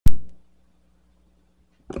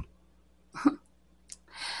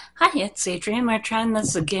Hi, it's Adrienne. We're trying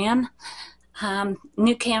this again.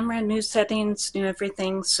 New camera, new settings, new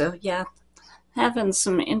everything. So yeah, having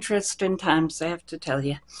some interesting times, I have to tell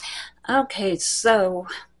you. Okay, so,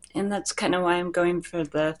 and that's kind of why I'm going for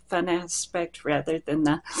the fun aspect rather than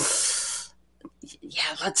the,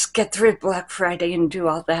 yeah, let's get through Black Friday and do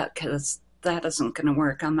all that, because that isn't going to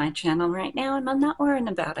work on my channel right now, and I'm not worrying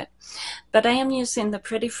about it. But I am using the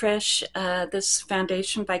Pretty Fresh, this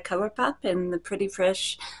foundation by Colourpop, and the Pretty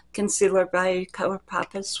Fresh concealer by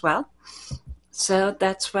Colourpop as well. So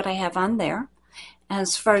that's what I have on there.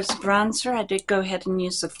 As far as bronzer, I did go ahead and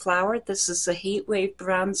use a flower. This is a Heat Wave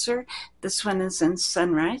bronzer. This one is in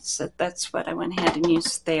Sunrise, so that's what I went ahead and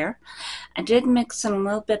used there. I did mix in a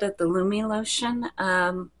little bit of the Lumi lotion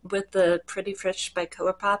with the Pretty Fresh by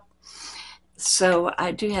Colourpop. So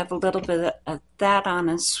I do have a little bit of that on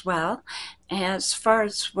as well. As far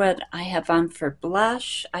as what I have on for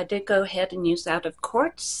blush, I did go ahead and use Out of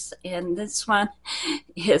Quartz, and this one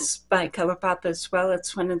is by Colourpop as well.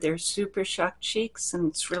 It's one of their Super Shock Cheeks,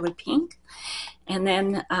 and it's really pink. And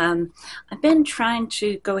then I've been trying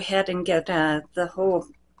to go ahead and get the whole,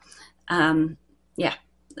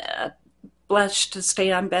 blush to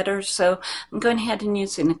stay on better. So I'm going ahead and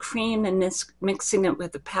using a cream and mixing it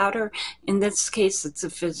with a powder. In this case, it's a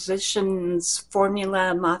Physicians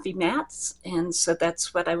Formula Mauvy Mattes, and so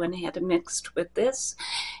that's what I went ahead and mixed with this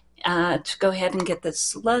to go ahead and get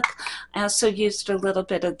this look. I also used a little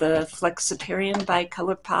bit of the Flexitarian by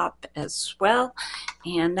Colourpop as well,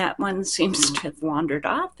 and that one seems to have wandered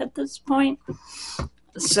off at this point.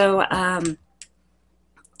 So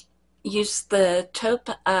use the Taupe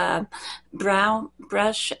brow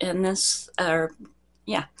brush, and this,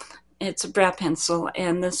 it's a brow pencil,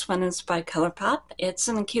 and this one is by Colourpop. It's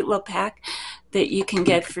in a cute little pack that you can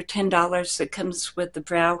get for $10. It comes with the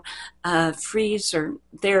brow freeze, or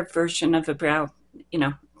their version of a brow,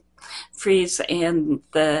 freeze, and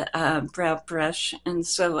the brow brush, and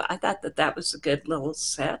so I thought that that was a good little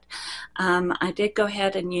set. I did go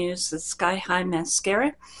ahead and use the Sky High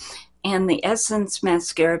mascara and the Essence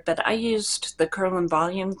mascara, but I used the Curl and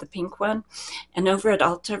Volume, the pink one. And over at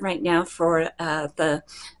Ulta right now for the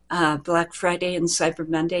Black Friday and Cyber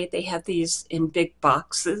Monday, they have these in big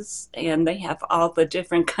boxes, and they have all the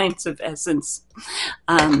different kinds of Essence.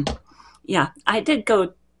 I did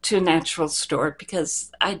go to a natural store because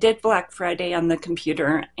I did Black Friday on the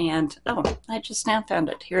computer, and I just now found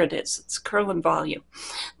it. Here it is. It's Curl and Volume.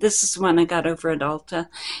 This is the one I got over at Ulta,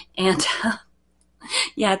 and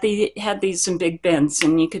yeah, they had these in big bins,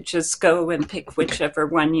 and you could just go and pick whichever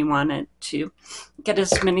one you wanted to get,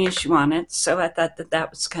 as many as you wanted. So I thought that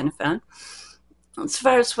that was kind of fun. As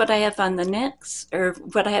far as what I have on the NYX, or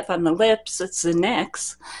what I have on the lips, it's the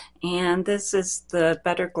NYX, and this is the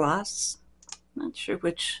Butter Gloss. Not sure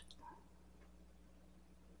which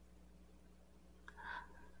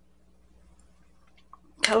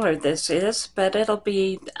color this is, but it'll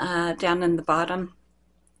be down in the bottom.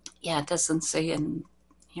 Yeah, it doesn't say in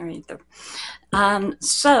here either.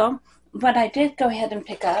 So what I did go ahead and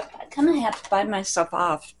pick up, I kind of had to buy myself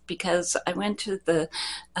off because I went to the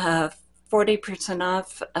 40%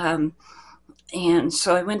 off, and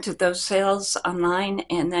so I went to those sales online,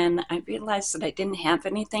 and then I realized that I didn't have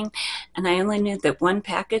anything, and I only knew that one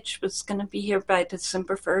package was going to be here by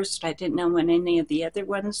December 1st. I didn't know when any of the other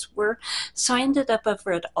ones were, so I ended up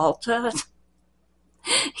over at Ulta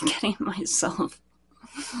getting myself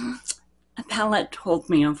a palette to hold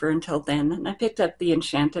me over until then, and I picked up the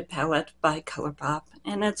Enchanted palette by Colourpop,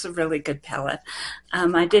 and it's a really good palette.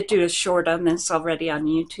 I did do a short on this already on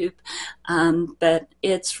YouTube, but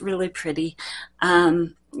it's really pretty.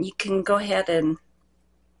 You can go ahead and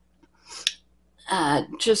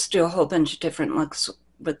just do a whole bunch of different looks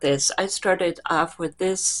with this. I started off with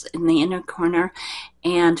this in the inner corner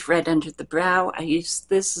and right under the brow. I used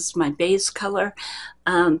this as my base color.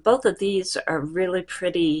 Both of these are really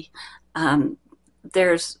pretty.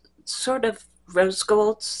 There's sort of rose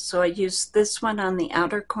gold, so I used this one on the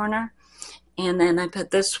outer corner, and then I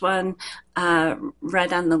put this one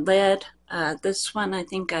right on the lid. This one I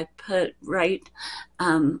think I put right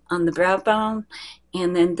on the brow bone,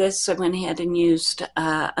 and then this I went ahead and used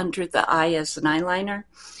under the eye as an eyeliner.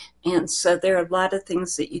 And so there are a lot of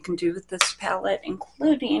things that you can do with this palette,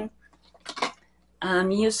 including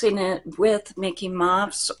using it with Mickey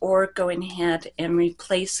Mauves, or going ahead and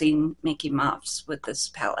replacing Mickey Mauves with this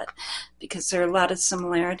palette, because there are a lot of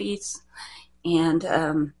similarities.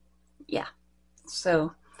 And yeah,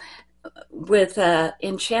 so with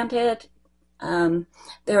Enchanted,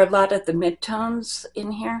 there are a lot of the midtones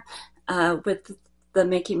in here. With the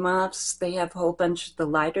Mickey Mauves, they have a whole bunch of the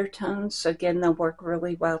lighter tones, so again, they'll work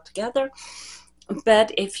really well together.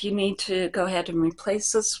 But if you need to go ahead and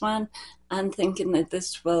replace this one, I'm thinking that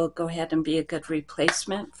this will go ahead and be a good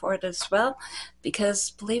replacement for it as well,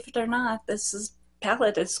 because believe it or not,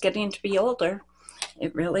 palette is getting to be older.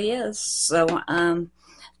 It really is. So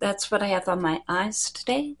that's what I have on my eyes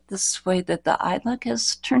today. This is the way that the eye look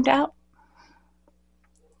has turned out.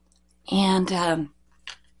 And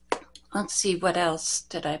let's see, what else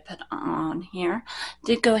did I put on here?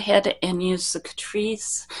 Did go ahead and use the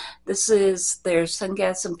Catrice. This is their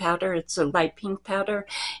Sungasm powder. It's a light pink powder,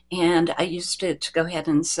 and I used it to go ahead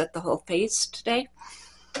and set the whole face today.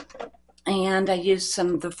 And I used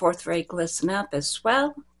some of the Fourth Ray Glisten Up as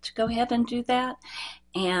well to go ahead and do that.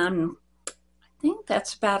 And I think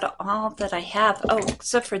that's about all that I have. Oh,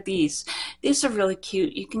 except for these. These are really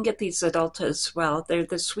cute. You can get these at Ulta as well. They're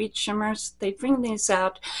the Sweet Shimmers. They bring these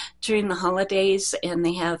out during the holidays, and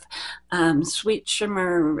they have Sweet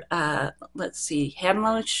Shimmer, let's see, hand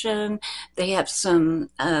lotion. They have some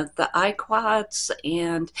the eye quads,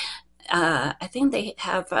 and I think they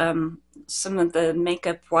have some of the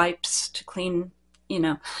makeup wipes to clean,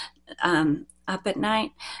 up at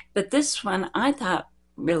night. But this one I thought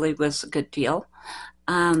really was a good deal.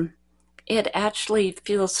 It actually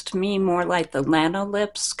feels to me more like the Lano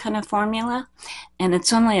Lips kind of formula, and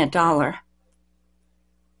it's only $1.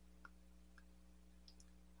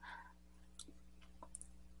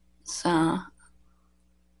 So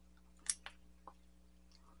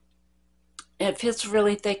it feels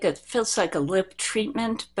really thick. It feels like a lip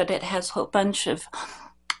treatment, but it has a whole bunch of,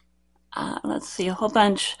 let's see, a whole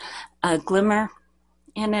bunch glimmer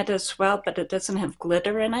in it as well, but it doesn't have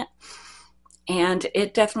glitter in it. And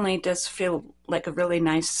it definitely does feel like a really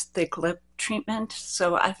nice thick lip treatment.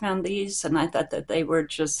 So I found these, and I thought that they were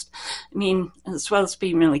just, I mean, as well as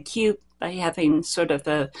being really cute by having sort of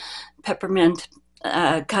a peppermint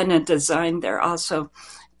kind of design, they're also,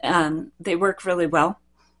 they work really well.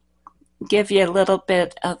 Give you a little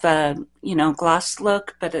bit of a, gloss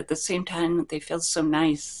look, but at the same time, they feel so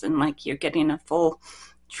nice and like you're getting a full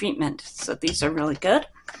treatment. So these are really good.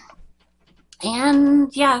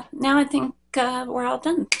 And yeah, now I think we're all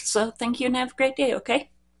done. So thank you and have a great day, okay?